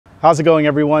How's it going,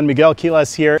 everyone? Miguel,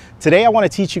 Quiles here. Today I want to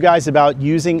teach you guys about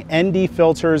using ND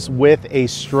filters with a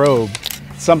strobe.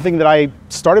 Something that I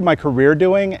started my career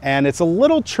doing, and it's a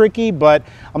little tricky, but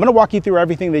I'm going to walk you through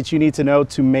everything that you need to know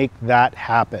to make that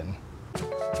happen.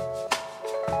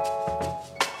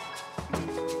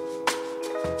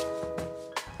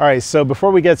 All right, so before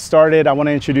we get started, I want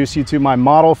to introduce you to my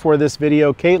model for this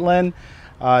video, Katelyn.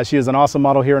 She is an awesome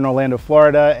model here in Orlando,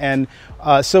 Florida. And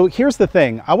so here's the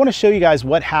thing. I want to show you guys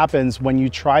what happens when you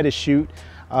try to shoot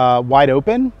wide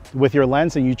open with your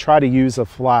lens and you try to use a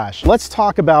flash. Let's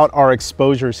talk about our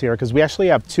exposures here, because we actually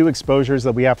have two exposures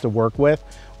that we have to work with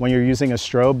when you're using a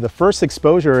strobe. The first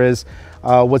exposure is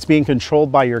what's being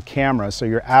controlled by your camera. So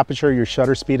your aperture, your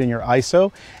shutter speed, and your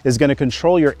ISO is going to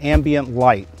control your ambient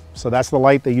light. So that's the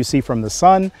light that you see from the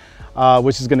sun,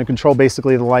 which is going to control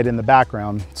basically the light in the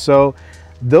background. So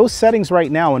those settings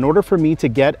right now, in order for me to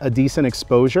get a decent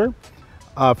exposure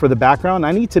for the background,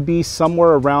 I need to be somewhere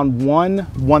around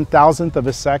 1/1000th of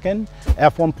a second,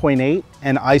 f1.8,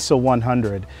 and ISO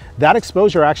 100. That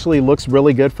exposure actually looks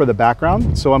really good for the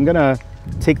background. So I'm gonna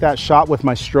take that shot with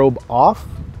my strobe off.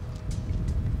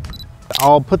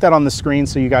 I'll put that on the screen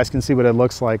so you guys can see what it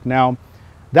looks like. Now,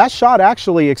 that shot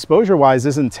actually, exposure-wise,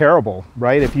 isn't terrible,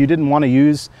 right? If you didn't want to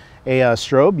use a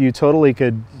strobe, you totally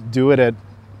could do it at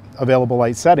available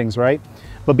light settings, right?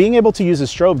 But being able to use a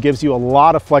strobe gives you a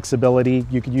lot of flexibility.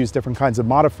 You could use different kinds of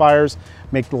modifiers,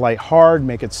 make the light hard,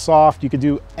 make it soft. You could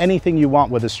do anything you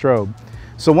want with a strobe.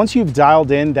 So once you've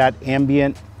dialed in that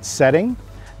ambient setting,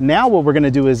 now what we're gonna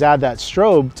do is add that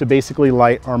strobe to basically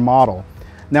light our model.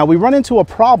 Now we run into a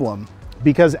problem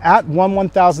because at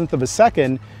 1/1000th of a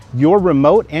second, your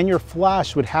remote and your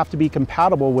flash would have to be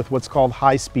compatible with what's called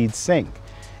high-speed sync.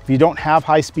 If you don't have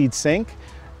high-speed sync,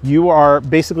 you are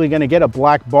basically going to get a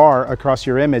black bar across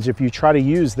your image if you try to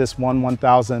use this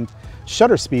 1/1000th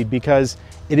shutter speed, because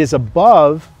it is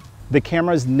above the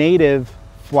camera's native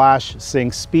flash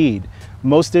sync speed.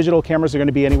 Most digital cameras are going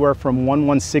to be anywhere from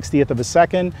 1/160th of a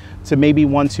second to maybe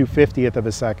 1/250th of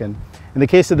a second. In the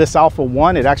case of this Alpha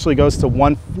 1, it actually goes to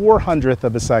 1/400th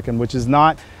of a second, which is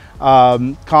not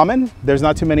common. There's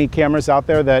not too many cameras out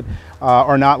there that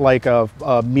are not like a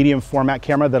medium format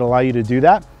camera that allow you to do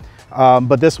that.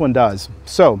 But this one does.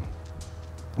 So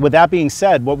with that being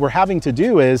said, what we're having to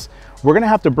do is we're going to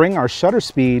have to bring our shutter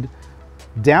speed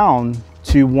down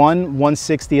to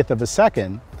 1/160th of a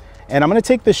second. And I'm going to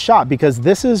take this shot because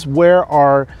this is where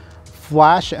our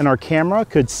flash and our camera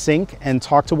could sync and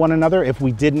talk to one another if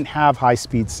we didn't have high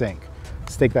speed sync.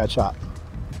 Let's take that shot.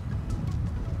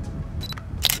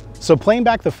 So playing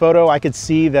back the photo, I could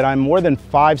see that I'm more than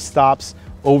 5 stops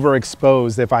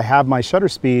overexposed if I have my shutter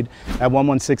speed at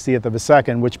 1/160th of a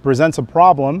second, which presents a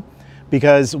problem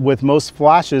because with most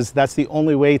flashes, that's the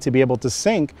only way to be able to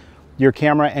sync your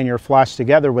camera and your flash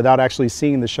together without actually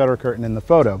seeing the shutter curtain in the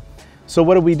photo. So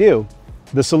what do?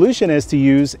 The solution is to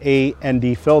use a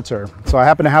ND filter. So I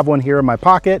happen to have one here in my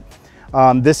pocket.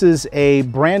 This is a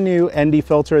brand new ND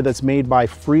filter that's made by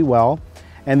Freewell,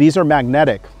 and these are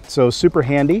magnetic, so super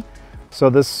handy. So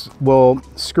this will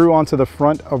screw onto the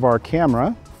front of our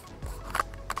camera.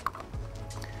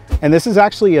 And this is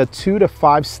actually a 2 to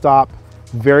 5 stop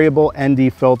variable ND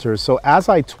filter. So as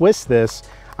I twist this,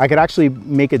 I could actually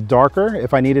make it darker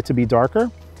if I need it to be darker,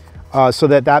 so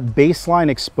that that baseline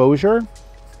exposure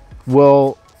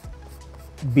will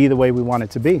be the way we want it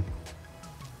to be.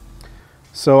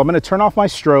 So I'm gonna turn off my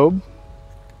strobe.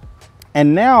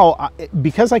 And now,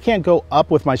 because I can't go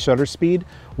up with my shutter speed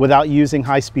without using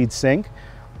high speed sync,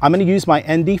 I'm going to use my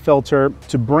ND filter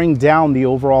to bring down the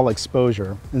overall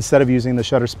exposure instead of using the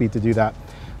shutter speed to do that.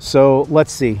 So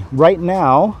let's see. Right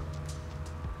now,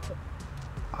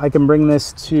 I can bring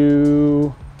this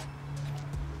to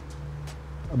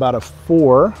about a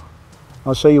 4.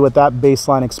 I'll show you what that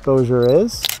baseline exposure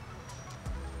is.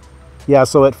 Yeah,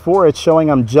 so at 4, it's showing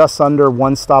I'm just under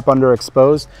 1 stop under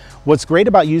exposed. What's great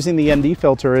about using the ND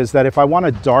filter is that if I want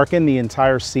to darken the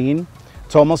entire scene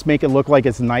to almost make it look like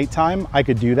it's nighttime, I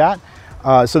could do that.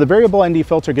 So the variable ND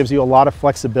filter gives you a lot of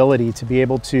flexibility to be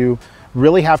able to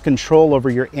really have control over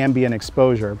your ambient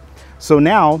exposure. So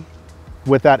now,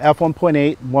 with that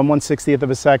f1.8, 1/160th of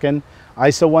a second,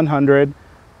 ISO 100,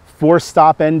 4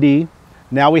 stop ND,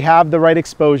 now we have the right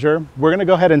exposure. We're going to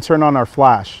go ahead and turn on our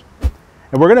flash.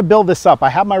 And we're going to build this up. I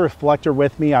have my reflector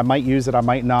with me. I might use it, I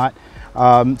might not.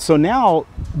 So now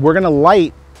we're going to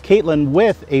light Katelyn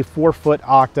with a 4-foot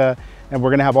octa, and we're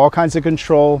going to have all kinds of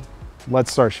control.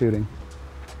 Let's start shooting.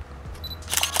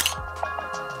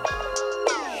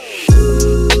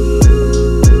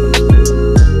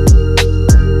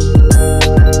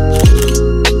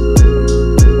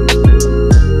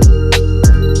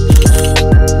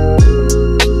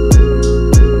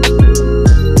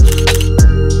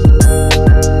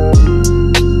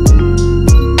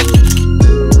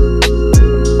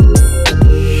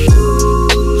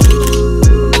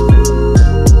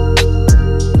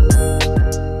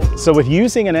 So with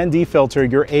using an ND filter,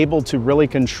 you're able to really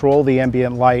control the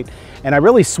ambient light. And I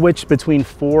really switched between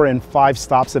 4 and 5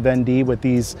 stops of ND with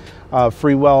these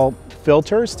Freewell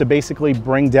filters to basically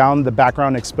bring down the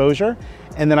background exposure.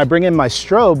 And then I bring in my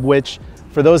strobe, which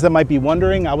for those that might be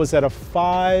wondering, I was at a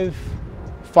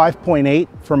 5.8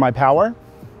 for my power.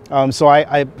 So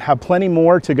I have plenty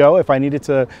more to go. If I needed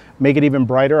to make it even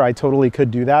brighter, I totally could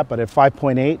do that. But at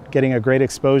 5.8, getting a great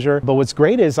exposure. But what's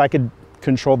great is I could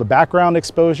control the background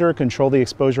exposure, control the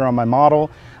exposure on my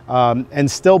model, and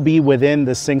still be within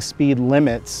the sync speed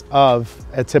limits of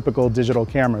a typical digital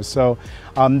camera. So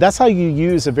that's how you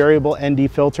use a variable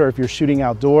ND filter if you're shooting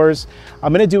outdoors.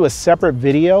 I'm gonna do a separate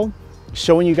video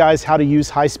showing you guys how to use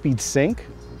high-speed sync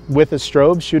with a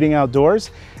strobe shooting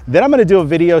outdoors. Then I'm gonna do a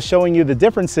video showing you the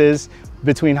differences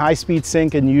between high-speed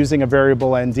sync and using a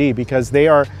variable ND, because they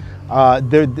are,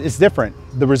 it's different.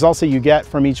 The results that you get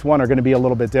from each one are gonna be a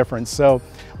little bit different. So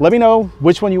let me know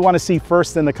which one you wanna see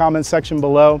first in the comment section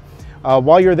below.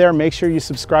 While you're there, make sure you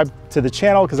subscribe to the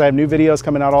channel because I have new videos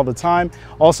coming out all the time.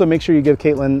 Also, make sure you give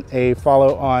Katelyn a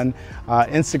follow on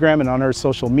Instagram and on her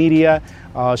social media.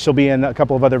 She'll be in a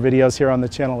couple of other videos here on the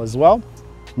channel as well.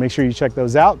 Make sure you check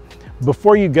those out.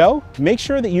 Before you go, make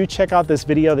sure that you check out this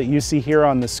video that you see here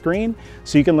on the screen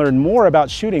so you can learn more about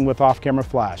shooting with off-camera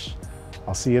flash.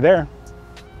 I'll see you there.